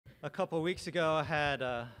A couple of weeks ago, I had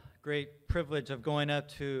a great privilege of going up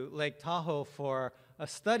to Lake Tahoe for a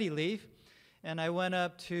study leave, and I went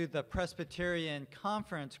up to the Presbyterian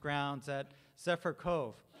Conference grounds at Zephyr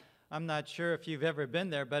Cove. I'm not sure if you've ever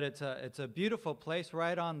been there, but it's a beautiful place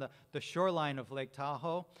right on the shoreline of Lake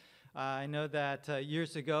Tahoe. I know that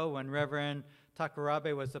years ago when Reverend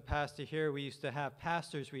Takarabe was the pastor here, we used to have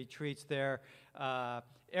pastors' retreats there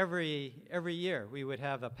every year. We would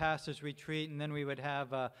have a pastor's retreat, and then we would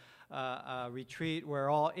have a retreat where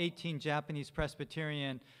all 18 Japanese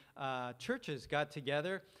Presbyterian churches got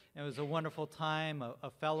together. It was a wonderful time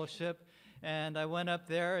of fellowship. And I went up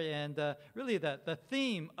there, and really the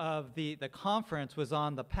theme of the conference was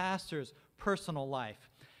on the pastor's personal life.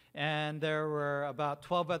 And there were about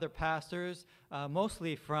 12 other pastors,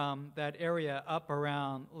 mostly from that area up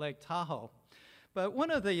around Lake Tahoe. But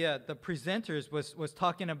one of the presenters was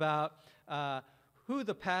talking about who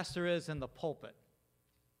the pastor is in the pulpit.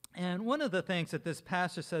 And one of the things that this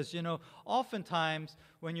pastor says, oftentimes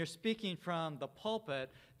when you're speaking from the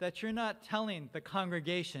pulpit, that you're not telling the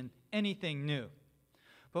congregation anything new.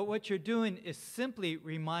 But what you're doing is simply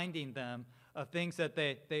reminding them of things that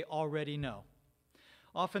they already know.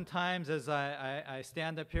 Oftentimes, as I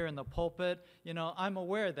stand up here in the pulpit, I'm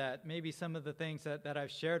aware that maybe some of the things that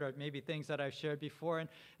I've shared are maybe things that I've shared before.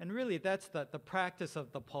 And really, that's the practice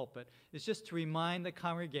of the pulpit, is just to remind the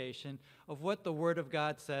congregation of what the Word of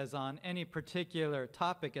God says on any particular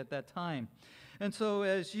topic at that time. And so,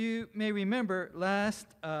 as you may remember, last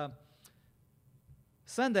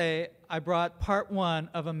Sunday, I brought part one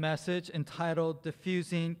of a message entitled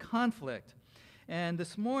Diffusing Conflict. And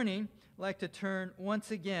this morning, I'd like to turn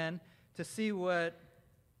once again to see what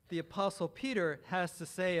the Apostle Peter has to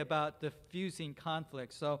say about diffusing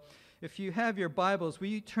conflict. So if you have your Bibles, will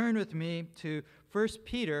you turn with me to 1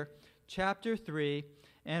 Peter chapter 3,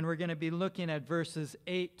 and we're going to be looking at verses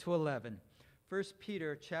 8 to 11. 1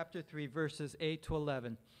 Peter chapter 3, verses 8 to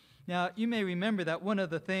 11. Now, you may remember that one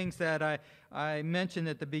of the things that I mentioned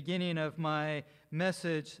at the beginning of my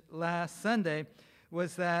message last Sunday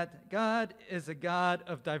was that God is a God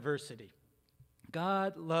of diversity.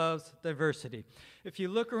 God loves diversity. If you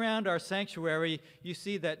look around our sanctuary, you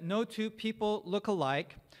see that no two people look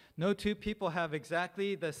alike. No two people have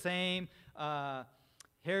exactly the same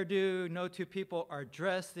hairdo. No two people are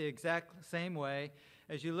dressed the exact same way.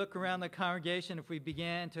 As you look around the congregation, if we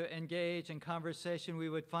began to engage in conversation, we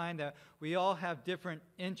would find that we all have different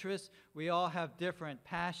interests. We all have different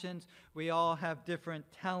passions. We all have different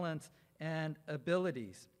talents and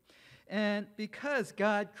abilities. And because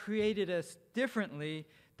God created us differently,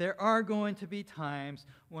 there are going to be times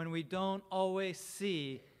when we don't always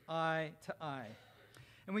see eye to eye.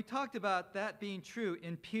 And we talked about that being true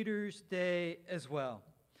in Peter's day as well.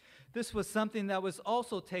 This was something that was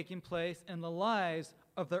also taking place in the lives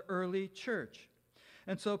of the early church.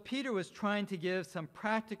 And so Peter was trying to give some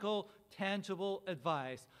practical, tangible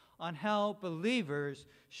advice on how believers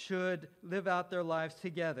should live out their lives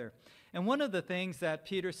together. And one of the things that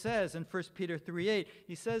Peter says in 1 Peter 3:8,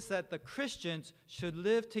 he says that the Christians should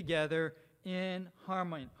live together in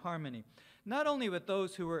harmony. Not only with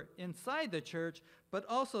those who were inside the church, but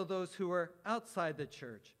also those who were outside the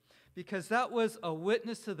church. Because that was a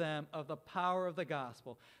witness to them of the power of the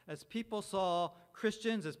gospel. As people saw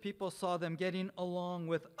Christians, as people saw them getting along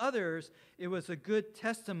with others, it was a good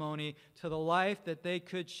testimony to the life that they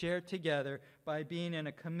could share together by being in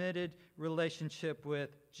a committed relationship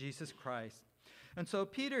with Jesus Christ. And so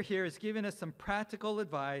Peter here is giving us some practical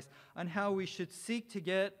advice on how we should seek to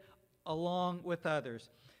get along with others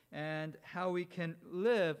and how we can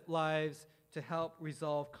live lives to help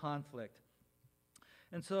resolve conflict.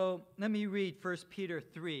 And so let me read 1 Peter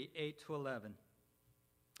 3, 8 to 11.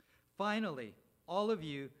 Finally, all of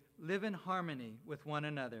you live in harmony with one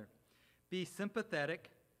another. Be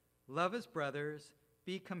sympathetic, love as brothers,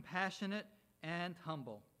 be compassionate and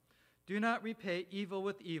humble. Do not repay evil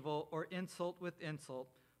with evil or insult with insult,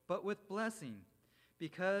 but with blessing,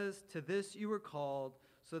 because to this you were called,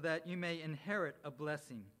 so that you may inherit a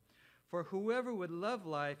blessing. For whoever would love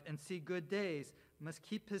life and see good days must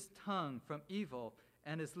keep his tongue from evil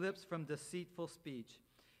and his lips from deceitful speech.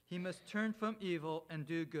 He must turn from evil and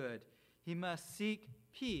do good. He must seek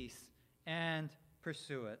peace and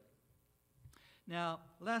pursue it. Now,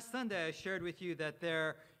 last Sunday I shared with you that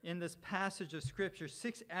there, in this passage of Scripture,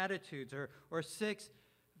 6 attitudes or 6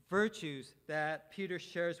 virtues that Peter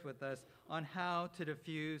shares with us on how to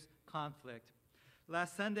diffuse conflict.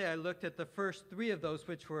 Last Sunday I looked at the first 3 of those,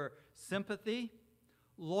 which were sympathy,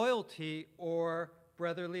 loyalty, or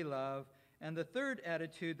brotherly love. And the third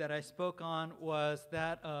attitude that I spoke on was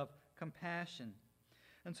that of compassion.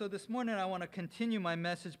 And so this morning I want to continue my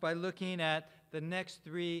message by looking at the next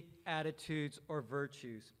three attitudes or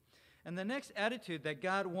virtues. And the next attitude that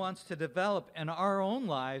God wants to develop in our own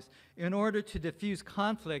lives in order to diffuse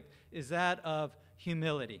conflict is that of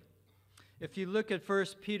humility. If you look at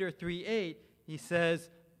 1 Peter 3:8, he says,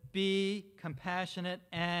 "Be compassionate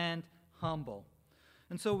and humble."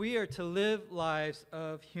 And so we are to live lives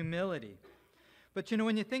of humility. But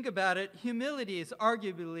when you think about it, humility is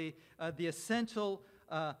arguably the essential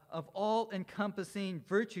of all-encompassing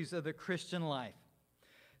virtues of the Christian life.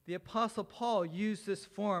 The Apostle Paul used this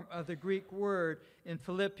form of the Greek word in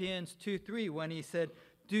Philippians 2:3 when he said,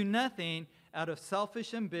 "Do nothing out of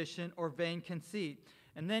selfish ambition or vain conceit."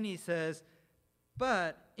 And then he says,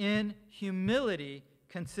 "But in humility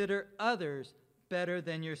consider others better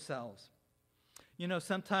than yourselves."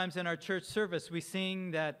 Sometimes in our church service we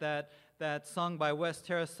sing that song by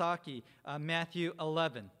Ted Esaki, Matthew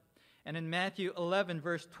 11. And in Matthew 11,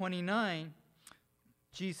 verse 29,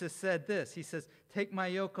 Jesus said this. He says, "Take my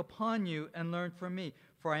yoke upon you and learn from me,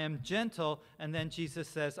 for I am gentle." And then Jesus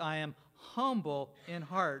says, "I am humble in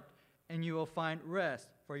heart, and you will find rest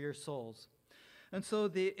for your souls." And so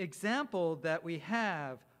the example that we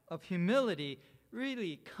have of humility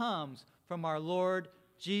really comes from our Lord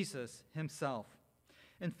Jesus himself.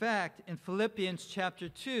 In fact, in Philippians chapter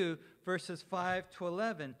 2, verses 5 to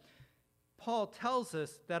 11, Paul tells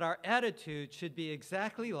us that our attitude should be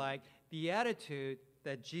exactly like the attitude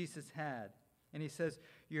that Jesus had. And he says,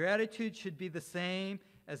 "Your attitude should be the same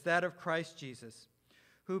as that of Christ Jesus,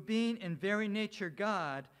 who being in very nature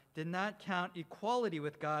God, did not count equality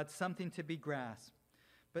with God something to be grasped,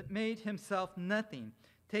 but made himself nothing,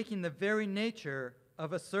 taking the very nature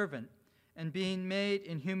of a servant, and being made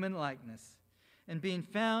in human likeness. And being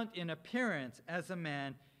found in appearance as a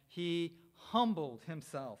man, he humbled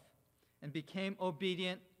himself, and became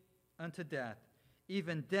obedient unto death,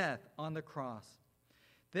 even death on the cross.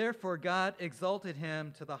 Therefore God exalted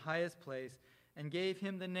him to the highest place, and gave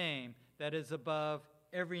him the name that is above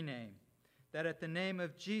every name, that at the name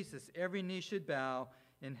of Jesus every knee should bow,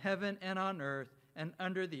 in heaven and on earth and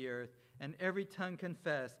under the earth, and every tongue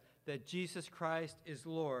confess that Jesus Christ is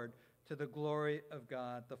Lord, to the glory of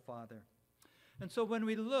God the Father." And so when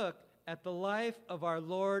we look at the life of our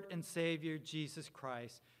Lord and Savior Jesus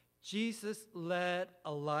Christ, Jesus led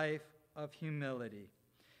a life of humility.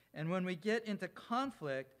 And when we get into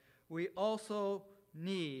conflict, we also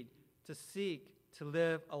need to seek to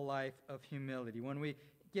live a life of humility. When we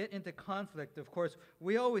get into conflict, of course,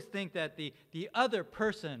 we always think that the other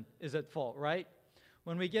person is at fault, right?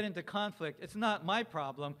 When we get into conflict, it's not my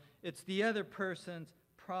problem, it's the other person's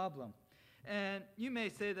problem. And you may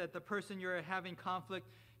say that the person you're having conflict,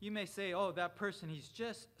 you may say, "Oh, that person, he's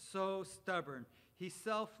just so stubborn. He's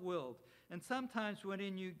self-willed." And sometimes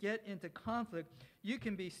when you get into conflict, you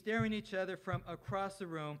can be staring each other from across the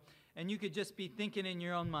room, and you could just be thinking in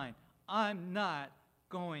your own mind, "I'm not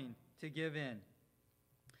going to give in."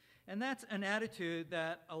 And that's an attitude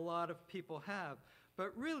that a lot of people have.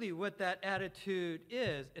 But really what that attitude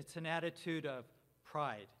is, it's an attitude of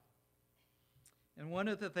pride. And one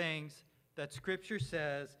of the things that Scripture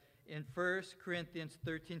says in 1 Corinthians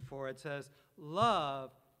 13:4, it says,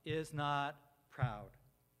 "Love is not proud."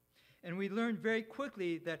 And we learn very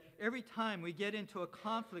quickly that every time we get into a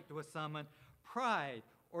conflict with someone, pride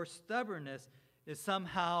or stubbornness is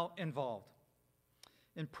somehow involved.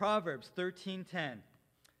 In Proverbs 13:10,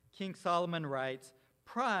 King Solomon writes,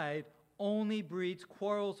 "Pride only breeds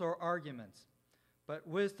quarrels or arguments, but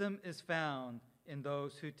wisdom is found in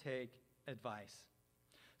those who take advice."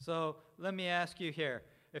 So let me ask you here,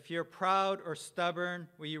 if you're proud or stubborn,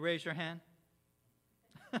 will you raise your hand?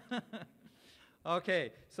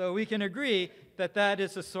 Okay, so we can agree that that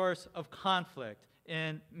is a source of conflict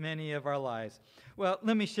in many of our lives. Well,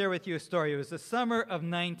 let me share with you a story. It was the summer of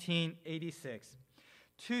 1986.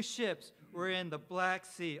 Two ships were in the Black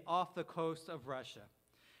Sea off the coast of Russia,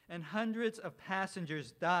 and hundreds of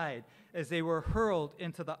passengers died as they were hurled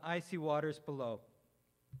into the icy waters below.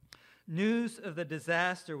 News of the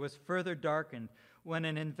disaster was further darkened when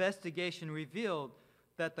an investigation revealed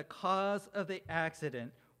that the cause of the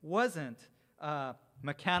accident wasn't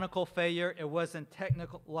mechanical failure, it wasn't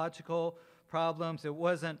technological problems, it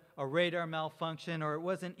wasn't a radar malfunction, or it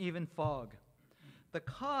wasn't even fog. The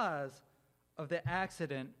cause of the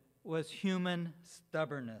accident was human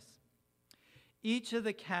stubbornness. Each of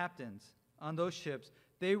the captains on those ships,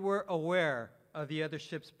 they were aware of the other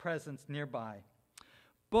ship's presence nearby.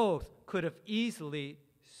 Both could have easily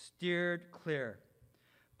steered clear.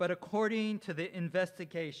 But according to the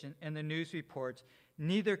investigation and the news reports,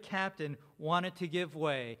 neither captain wanted to give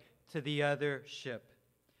way to the other ship.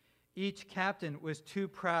 Each captain was too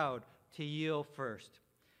proud to yield first.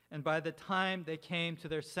 And by the time they came to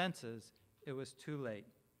their senses, it was too late,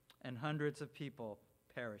 and hundreds of people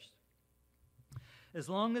perished. As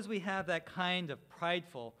long as we have that kind of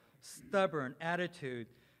prideful, stubborn attitude,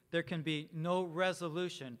 there can be no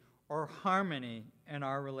resolution or harmony in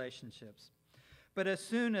our relationships. But as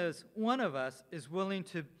soon as one of us is willing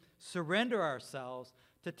to surrender ourselves,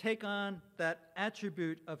 to take on that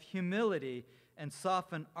attribute of humility and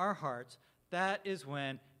soften our hearts, that is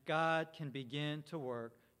when God can begin to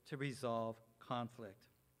work to resolve conflict.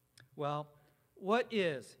 Well, what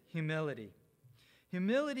is humility?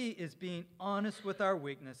 Humility is being honest with our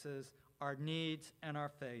weaknesses, our needs, and our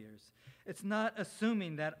failures. It's not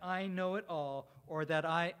assuming that I know it all or that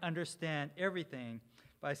I understand everything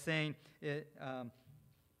by saying it.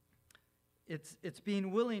 It's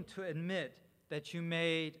being willing to admit that you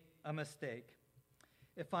made a mistake.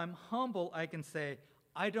 If I'm humble, I can say,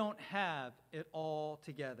 I don't have it all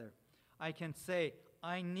together. I can say,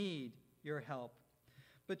 I need your help.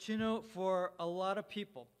 But you know, for a lot of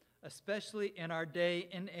people, especially in our day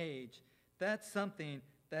and age, that's something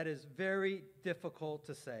that is very difficult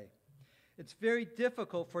to say. It's very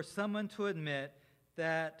difficult for someone to admit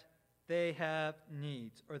that they have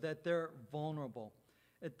needs or that they're vulnerable.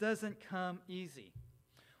 It doesn't come easy.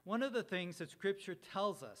 One of the things that Scripture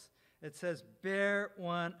tells us, it says, bear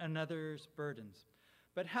one another's burdens.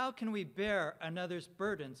 But how can we bear another's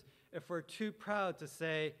burdens if we're too proud to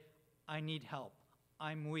say, I need help,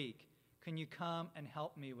 I'm weak, can you come and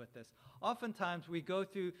help me with this? Oftentimes we go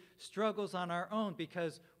through struggles on our own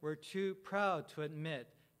because we're too proud to admit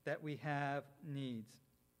that we have needs.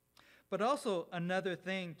 But also another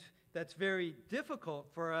thing that's very difficult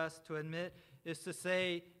for us to admit is to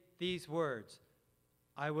say these words,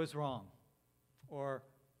 I was wrong, or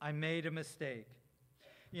I made a mistake.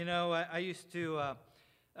 You know, I used to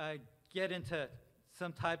get into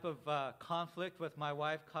some type of conflict with my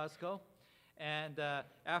wife, Costco, and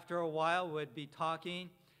after a while would be talking,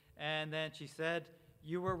 and then she said,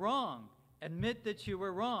 you were wrong. Admit that you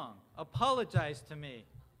were wrong. Apologize to me.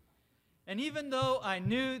 And even though I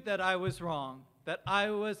knew that I was wrong, that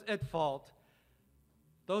I was at fault,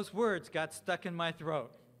 those words got stuck in my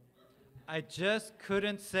throat. I just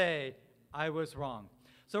couldn't say I was wrong.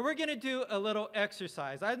 So we're going to do a little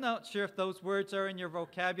exercise. I'm not sure if those words are in your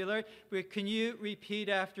vocabulary, but can you repeat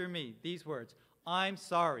after me these words? I'm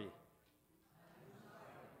sorry.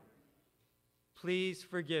 Please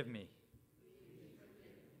forgive me.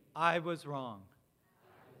 I was wrong.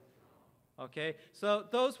 Okay? So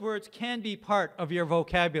those words can be part of your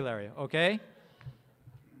vocabulary, okay?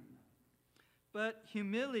 But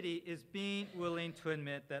humility is being willing to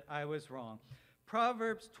admit that I was wrong.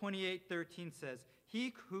 Proverbs 28:13 says,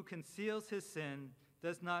 he who conceals his sin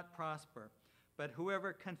does not prosper, but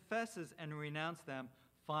whoever confesses and renounces them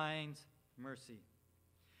finds mercy.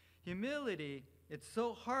 Humility, it's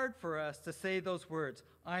so hard for us to say those words,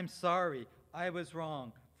 I'm sorry, I was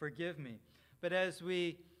wrong, forgive me. But as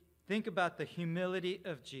we think about the humility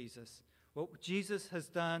of Jesus, what Jesus has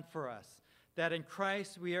done for us, that in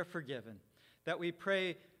Christ we are forgiven, that we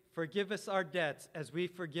pray, forgive us our debts as we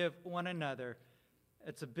forgive one another,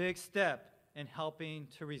 it's a big step in helping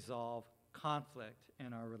to resolve conflict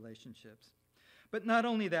in our relationships. But not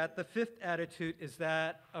only that, the fifth attitude is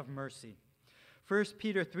that of mercy. 1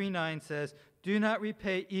 Peter 3:9 says, do not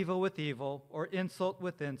repay evil with evil or insult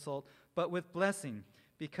with insult, but with blessing,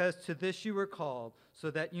 because to this you were called,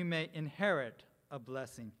 so that you may inherit a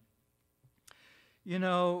blessing. You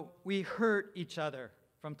know, we hurt each other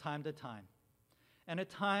from time to time. And at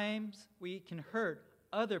times, we can hurt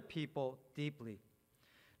other people deeply.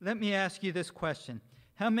 Let me ask you this question.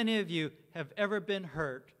 How many of you have ever been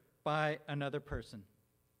hurt by another person?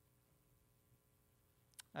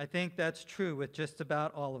 I think that's true with just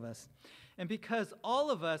about all of us. And because all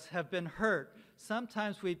of us have been hurt,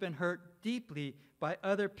 sometimes we've been hurt deeply by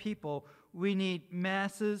other people, we need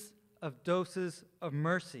masses of doses of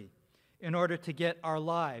mercy in order to get our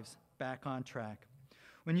lives back on track.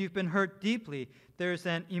 When you've been hurt deeply, there's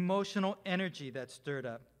an emotional energy that's stirred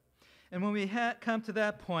up. And when we come to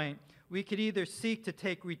that point, we could either seek to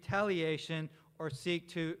take retaliation or seek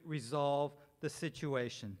to resolve the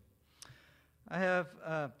situation. I have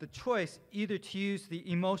the choice either to use the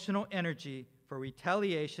emotional energy for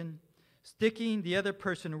retaliation, sticking the other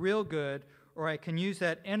person real good, or I can use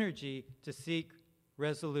that energy to seek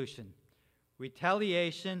resolution.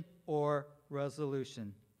 Retaliation or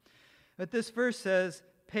resolution. But this verse says,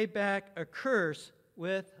 pay back a curse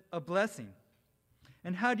with a blessing.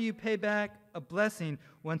 And how do you pay back a blessing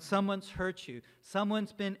when someone's hurt you,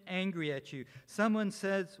 someone's been angry at you, someone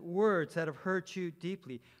says words that have hurt you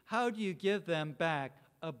deeply? How do you give them back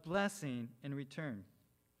a blessing in return?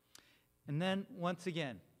 And then, once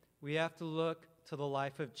again, we have to look to the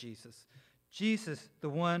life of Jesus. Jesus, the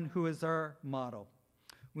one who is our model.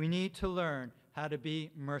 We need to learn how to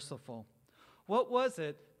be merciful. What was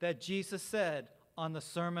it that Jesus said on the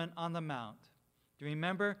Sermon on the Mount? Do you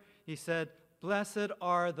remember? He said, "Blessed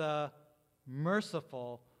are the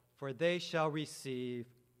merciful, for they shall receive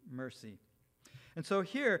mercy." And so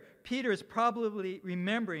here, Peter is probably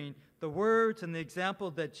remembering the words and the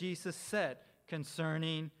example that Jesus set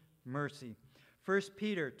concerning mercy. 1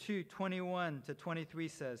 Peter 2:21-23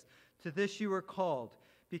 says, "To this you were called,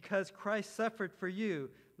 because Christ suffered for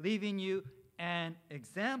you, leaving you an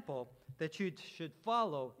example that you should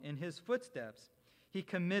follow in his footsteps. He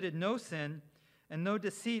committed no sin, and no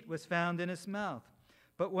deceit was found in his mouth.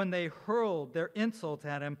 But when they hurled their insults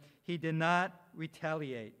at him, he did not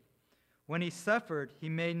retaliate. When he suffered, he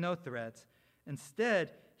made no threats.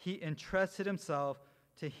 Instead, he entrusted himself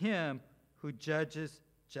to him who judges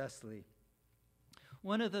justly."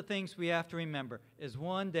 One of the things we have to remember is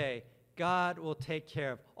one day God will take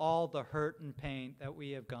care of all the hurt and pain that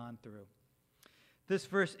we have gone through. This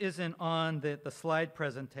verse isn't on the slide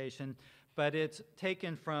presentation, but it's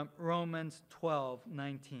taken from Romans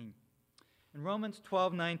 12:19. And Romans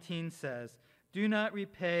 12:19 says, "Do not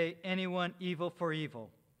repay anyone evil for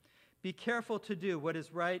evil. Be careful to do what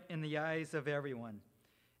is right in the eyes of everyone.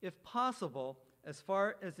 If possible, as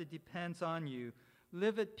far as it depends on you,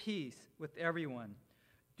 live at peace with everyone.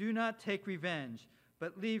 Do not take revenge,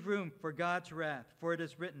 but leave room for God's wrath, for it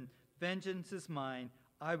is written, 'Vengeance is mine,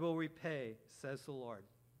 I will repay,' says the Lord."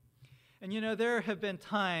 And there have been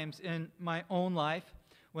times in my own life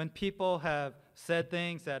when people have said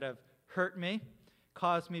things that have hurt me,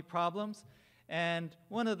 caused me problems. And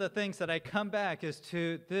one of the things that I come back is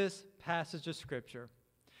to this passage of Scripture,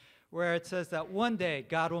 where it says that one day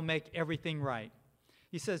God will make everything right.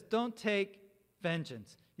 He says, don't take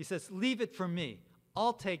vengeance. He says, leave it for me.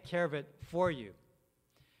 I'll take care of it for you.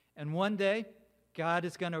 And one day, God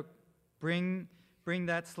is going to bring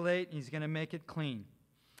that slate, and he's going to make it clean.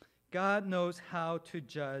 God knows how to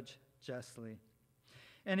judge justly.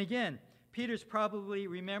 And again, Peter's probably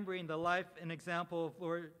remembering the life and example of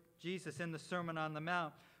Lord Jesus in the Sermon on the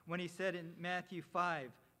Mount when he said in Matthew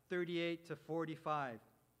 5:38-45,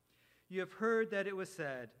 "You have heard that it was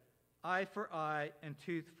said, 'Eye for eye and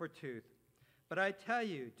tooth for tooth.' But I tell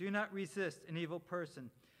you, do not resist an evil person.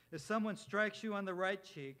 If someone strikes you on the right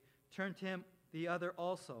cheek, turn to him the other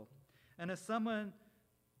also. And if someone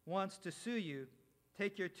wants to sue you,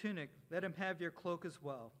 take your tunic, let him have your cloak as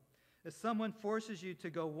well. If someone forces you to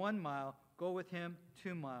go 1 mile, go with him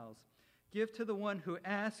 2 miles. Give to the one who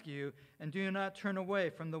asks you, and do not turn away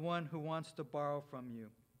from the one who wants to borrow from you.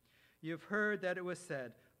 You have heard that it was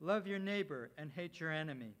said, 'Love your neighbor and hate your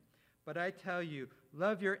enemy.' But I tell you,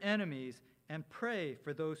 love your enemies and pray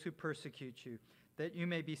for those who persecute you, that you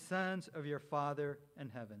may be sons of your Father in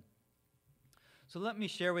heaven." So let me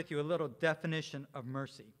share with you a little definition of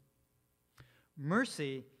mercy.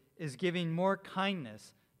 Mercy is giving more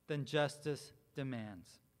kindness than justice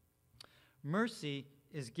demands. Mercy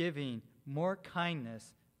is giving more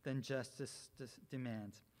kindness than justice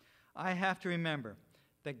demands. I have to remember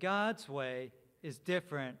that God's way is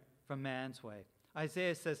different from man's way.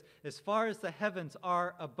 Isaiah says, "As far as the heavens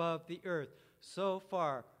are above the earth, so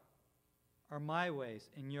far are my ways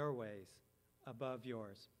and your ways above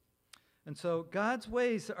yours." And so God's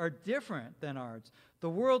ways are different than ours. The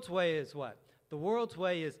world's way is what? The world's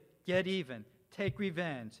way is get even, take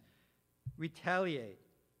revenge, retaliate.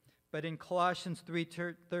 But in Colossians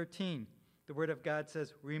 3:13, the Word of God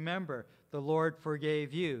says, "Remember, the Lord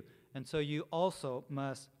forgave you, and so you also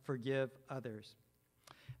must forgive others."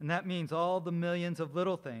 And that means all the millions of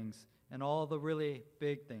little things and all the really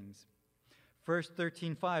big things. 1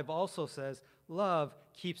 13:5 also says, "Love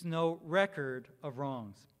keeps no record of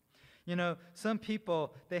wrongs." Some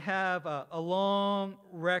people, they have a long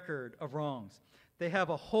record of wrongs. They have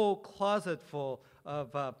a whole closet full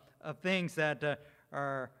of things that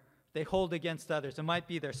they hold against others. It might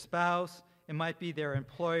be their spouse, it might be their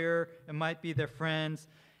employer, it might be their friends,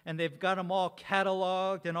 and they've got them all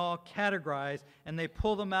cataloged and all categorized, and they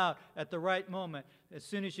pull them out at the right moment as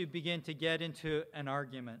soon as you begin to get into an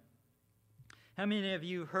argument. How many of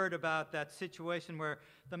you heard about that situation where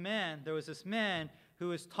there was this man who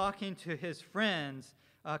was talking to his friends,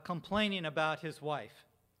 complaining about his wife?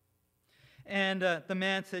 And the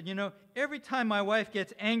man said, every time my wife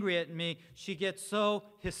gets angry at me, she gets so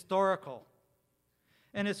historical.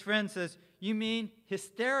 And his friend says, "You mean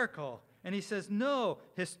hysterical?" And he says, no,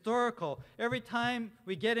 historical. Every time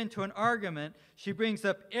we get into an argument, she brings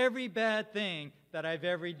up every bad thing that I've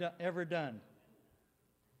ever done.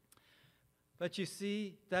 But you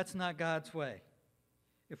see, that's not God's way.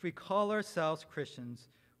 If we call ourselves Christians,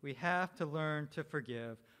 we have to learn to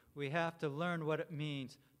forgive. We have to learn what it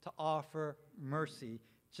means to offer mercy,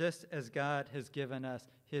 just as God has given us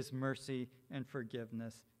his mercy and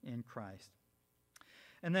forgiveness in Christ.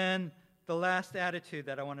 And then the last attitude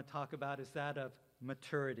that I want to talk about is that of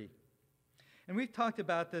maturity. And we've talked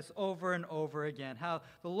about this over and over again, how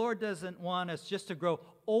the Lord doesn't want us just to grow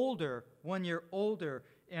older, 1 year older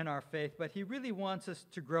in our faith, but he really wants us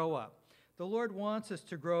to grow up. The Lord wants us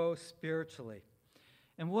to grow spiritually.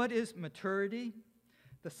 And what is maturity?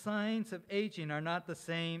 The signs of aging are not the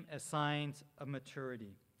same as signs of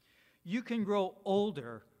maturity. You can grow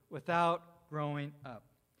older without growing up.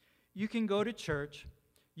 You can go to church.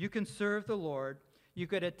 You can serve the Lord. You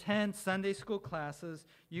could attend Sunday school classes.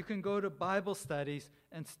 You can go to Bible studies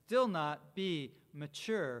and still not be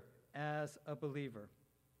mature as a believer.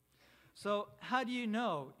 So how do you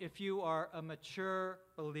know if you are a mature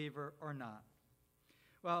believer or not?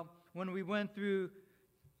 Well, when we went through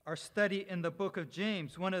our study in the book of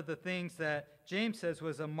James, one of the things that James says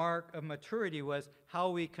was a mark of maturity was how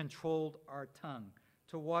we controlled our tongue,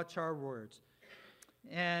 to watch our words.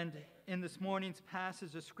 And in this morning's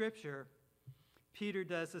passage of Scripture, Peter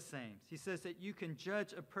does the same. He says that you can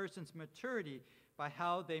judge a person's maturity by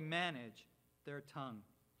how they manage their tongue.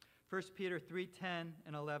 1 Peter 3:10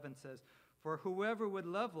 and 11 says, "For whoever would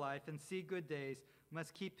love life and see good days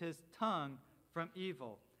must keep his tongue from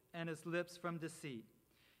evil and his lips from deceit.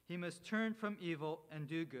 He must turn from evil and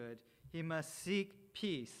do good. He must seek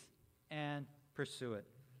peace and pursue it."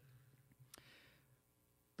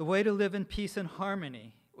 The way to live in peace and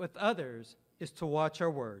harmony with others is to watch our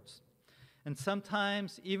words. And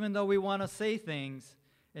sometimes, even though we want to say things,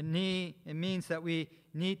 it means that we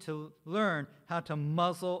need to learn how to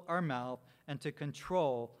muzzle our mouth and to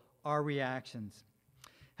control our reactions.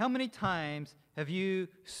 How many times have you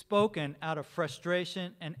spoken out of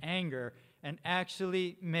frustration and anger and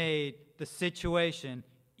actually made the situation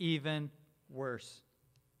even worse?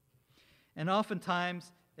 And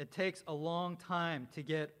oftentimes, it takes a long time to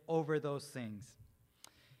get over those things.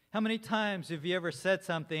 How many times have you ever said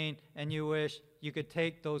something and you wish you could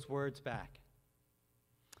take those words back?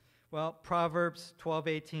 Well, Proverbs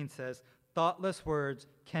 12:18 says, "Thoughtless words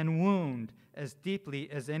can wound as deeply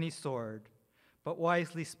as any sword, but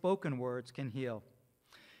wisely spoken words can heal."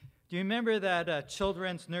 Do you remember that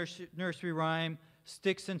children's nursery rhyme,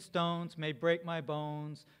 "Sticks and stones may break my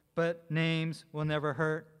bones, but names will never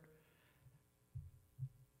hurt"?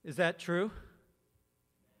 Is that true?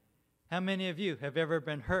 How many of you have ever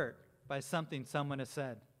been hurt by something someone has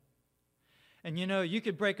said? And you know, you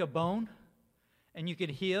could break a bone and you could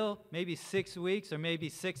heal maybe 6 weeks or maybe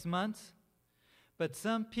 6 months, but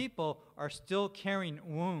some people are still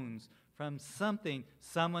carrying wounds from something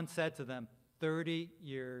someone said to them 30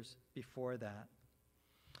 years before that.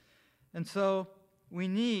 And so we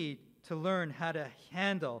need to learn how to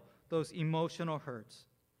handle those emotional hurts,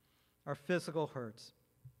 our physical hurts.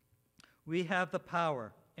 We have the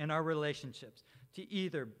power in our relationships to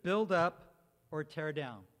either build up or tear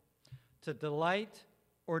down, to delight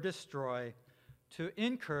or destroy, to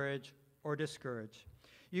encourage or discourage.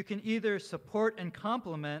 You can either support and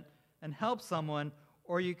compliment and help someone,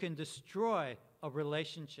 or you can destroy a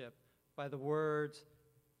relationship by the words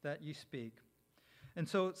that you speak. And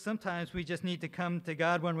so sometimes we just need to come to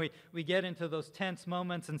God when we get into those tense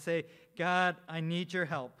moments and say, "God, I need your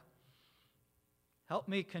help. Help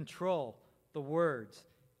me control the words.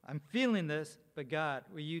 I'm feeling this, but God,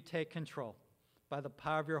 will you take control? By the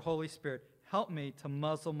power of your Holy Spirit, help me to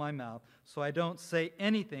muzzle my mouth so I don't say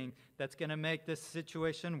anything that's going to make this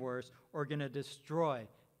situation worse or going to destroy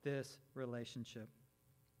this relationship."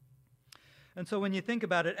 And so when you think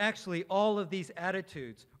about it, actually all of these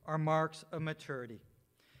attitudes are marks of maturity.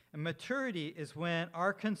 And maturity is when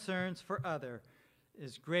our concerns for others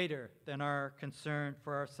is greater than our concern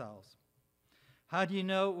for ourselves. How do you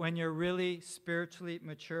know when you're really spiritually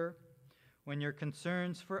mature? When your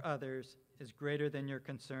concerns for others is greater than your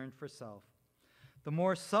concern for self. The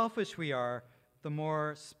more selfish we are, the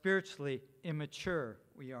more spiritually immature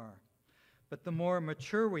we are. But the more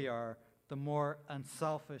mature we are, the more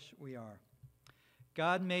unselfish we are.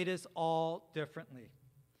 God made us all differently.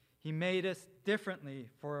 He made us differently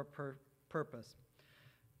for a purpose.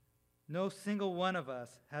 No single one of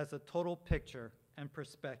us has a total picture and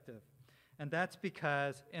perspective. And that's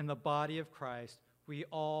because in the body of Christ, we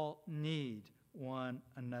all need one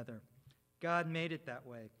another. God made it that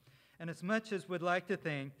way. And as much as we'd like to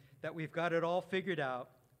think that we've got it all figured out.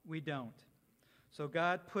 We don't. So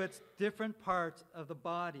God puts different parts of the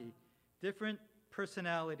body, different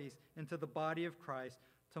personalities into the body of Christ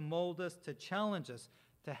to mold us, to challenge us,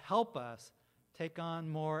 to help us take on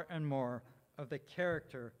more and more of the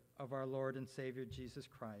character of our Lord and Savior Jesus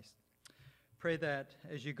Christ. Pray that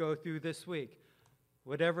as you go through this week,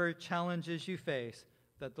 whatever challenges you face,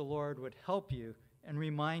 that the Lord would help you and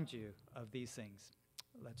remind you of these things.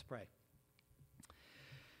 Let's pray.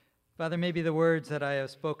 Father, maybe the words that I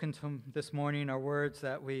have spoken to this morning are words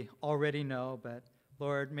that we already know, but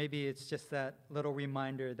Lord, maybe it's just that little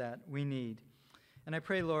reminder that we need. And I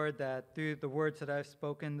pray, Lord, that through the words that I've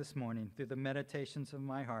spoken this morning, through the meditations of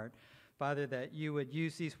my heart, Father, that you would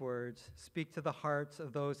use these words, speak to the hearts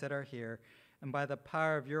of those that are here, and by the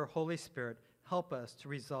power of your Holy Spirit, help us to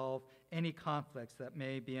resolve any conflicts that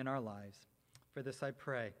may be in our lives. For this I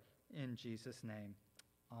pray in Jesus' name.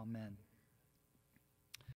 Amen.